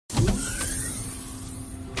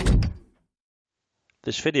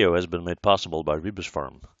This video has been made possible by REPOST,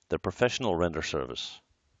 the professional render service.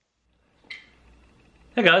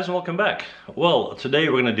 Hey guys, and welcome back. Well, today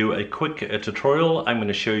we're going to do a quick tutorial. I'm going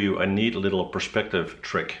to show you a neat little perspective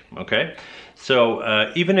trick, okay?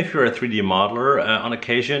 So even if you're a 3D modeler, on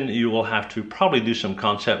occasion you will have to probably do some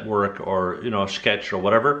concept work or, sketch or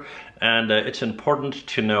whatever. And it's important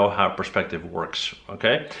to know how perspective works,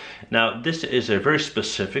 okay? Now, this is a very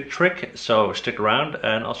specific trick, so stick around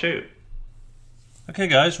and I'll show you. Okay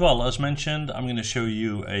guys, well, as mentioned, I'm going to show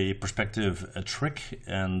you a perspective trick,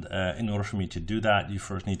 and in order for me to do that, you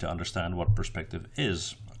first need to understand what perspective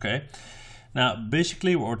is, okay? Now,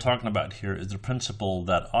 basically what we're talking about here is the principle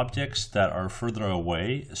that objects that are further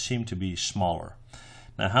away seem to be smaller.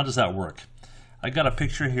 Now, how does that work? I got a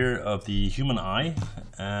picture here of the human eye,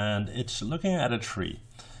 and it's looking at a tree.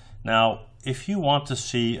 Now, if you want to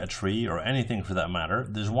see a tree, or anything for that matter,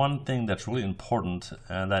 there's one thing that's really important,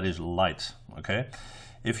 and that is light, okay?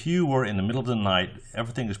 If you were in the middle of the night,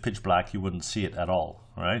 everything is pitch black, you wouldn't see it at all,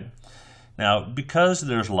 right? Now, because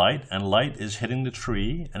there's light, and light is hitting the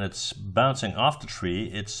tree, and it's bouncing off the tree,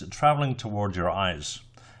 it's traveling towards your eyes,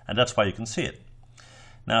 and that's why you can see it.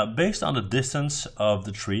 Now, based on the distance of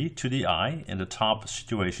the tree to the eye, in the top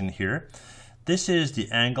situation here, this is the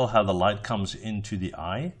angle how the light comes into the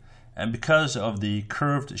eye. And because of the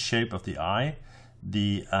curved shape of the eye,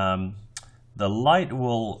 the light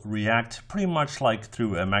will react pretty much like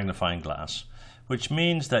through a magnifying glass, which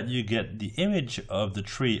means that you get the image of the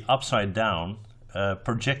tree upside down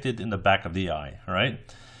projected in the back of the eye, right?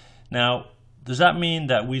 Now, does that mean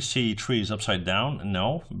that we see trees upside down?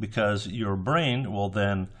 No, because your brain will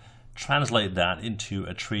then translate that into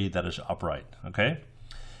a tree that is upright, okay?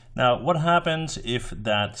 Now, what happens if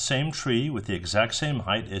that same tree with the exact same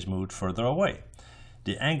height is moved further away?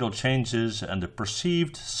 The angle changes and the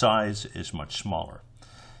perceived size is much smaller.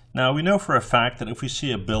 Now, we know for a fact that if we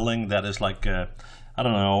see a building that is like, a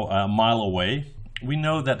mile away, we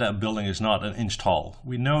know that that building is not an inch tall.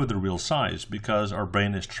 We know the real size because our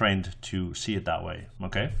brain is trained to see it that way,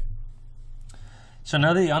 okay? So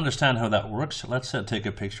now that you understand how that works, let's take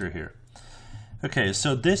a picture here. Okay,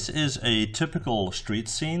 so this is a typical street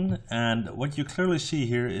scene, and what you clearly see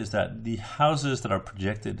here is that the houses that are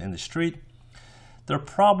projected in the street, they're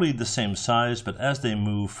probably the same size, but as they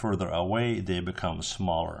move further away, they become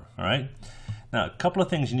smaller, all right? Now, a couple of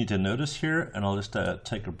things you need to notice here, and I'll just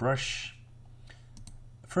take a brush.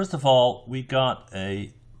 First of all, we got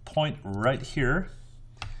a point right here,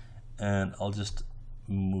 and I'll just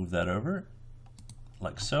move that over,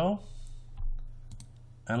 like so,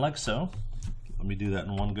 and like so. Let me do that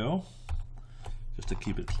in one go, just to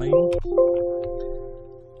keep it clean.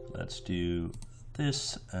 Let's do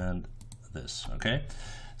this and this, okay?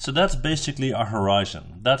 So that's basically our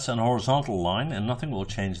horizon. That's an horizontal line and nothing will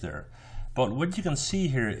change there. But what you can see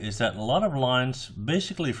here is that a lot of lines,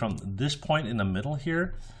 basically from this point in the middle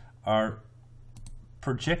here, are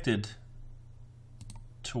projected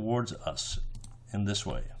towards us in this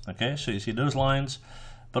way, okay? So you see those lines,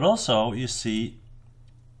 but also you see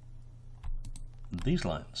these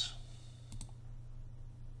lines,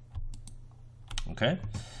 okay?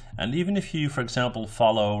 And even if you, for example,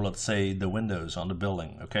 follow, let's say, the windows on the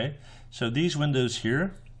building, okay? So these windows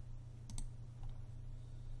here,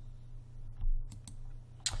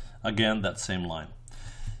 again, that same line.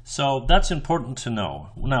 So that's important to know.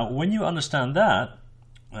 Now, when you understand that,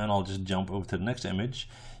 and I'll just jump over to the next image,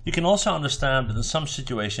 you can also understand that in some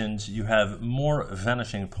situations you have more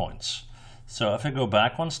vanishing points. So if I go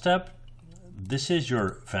back one step, this is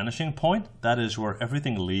your vanishing point. That is where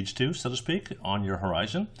everything leads to, so to speak, on your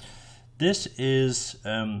horizon. This is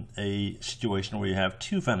a situation where you have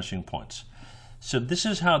two vanishing points. So this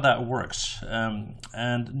is how that works.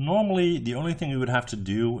 And normally the only thing you would have to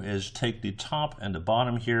do is take the top and the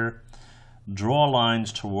bottom here, draw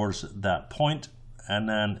lines towards that point, and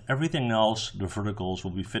then everything else, the verticals,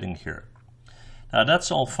 will be fitting here. Now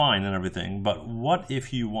that's all fine and everything, but what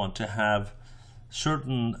if you want to have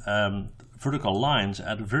certain vertical lines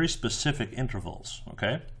at very specific intervals,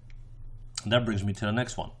 okay? And that brings me to the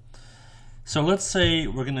next one. So let's say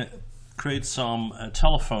we're going to create some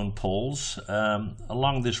telephone poles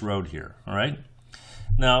along this road here, all right?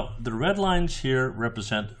 Now, the red lines here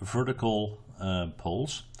represent vertical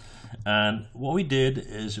poles. And what we did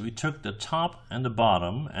is we took the top and the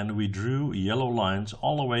bottom and we drew yellow lines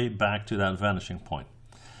all the way back to that vanishing point.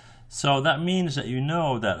 So that means that you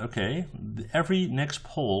know that, okay, every next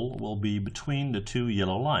pole will be between the two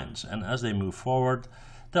yellow lines, and as they move forward,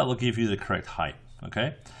 that will give you the correct height,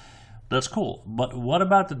 okay? That's cool, but what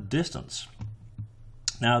about the distance?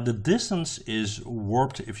 Now, the distance is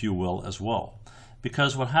warped, if you will, as well,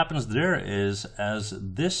 Because what happens there is, as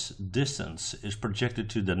this distance is projected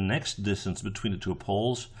to the next distance between the two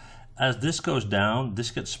poles, as this goes down,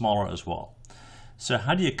 this gets smaller as well. So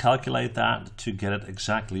how do you calculate that to get it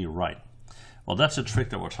exactly right? Well, that's a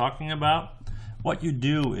trick that we're talking about. What you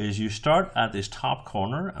do is you start at this top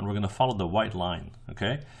corner, and we're going to follow the white line,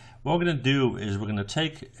 okay? What we're going to do is we're going to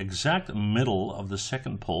take exact middle of the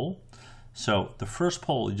second pole. So the first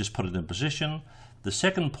pole, you just put it in position. The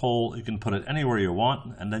second pole, you can put it anywhere you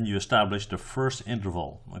want, and then you establish the first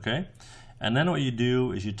interval, okay? And then what you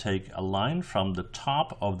do is you take a line from the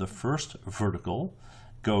top of the first vertical,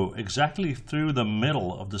 go exactly through the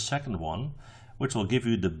middle of the second one, which will give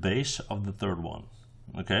you the base of the third one,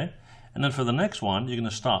 okay? And then for the next one, you're going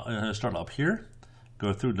to start up here,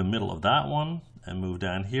 go through the middle of that one, and move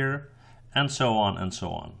down here, and so on and so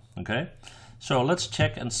on, okay? So let's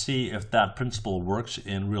check and see if that principle works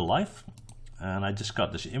in real life. And I just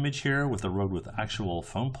got this image here with the road with actual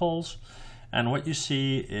phone poles. And what you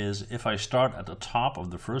see is if I start at the top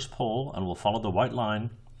of the first pole and we'll follow the white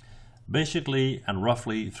line, basically and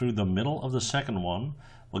roughly through the middle of the second one,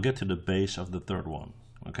 we'll get to the base of the third one,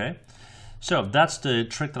 okay? So that's the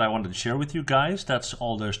trick that I wanted to share with you guys. That's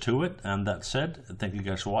all there's to it. And that said, thank you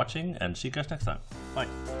guys for watching, and see you guys next time. Bye.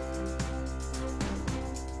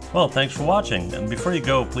 Well, thanks for watching. And before you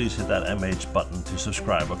go, please hit that MH button to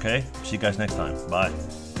subscribe, okay? See you guys next time.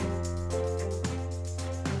 Bye.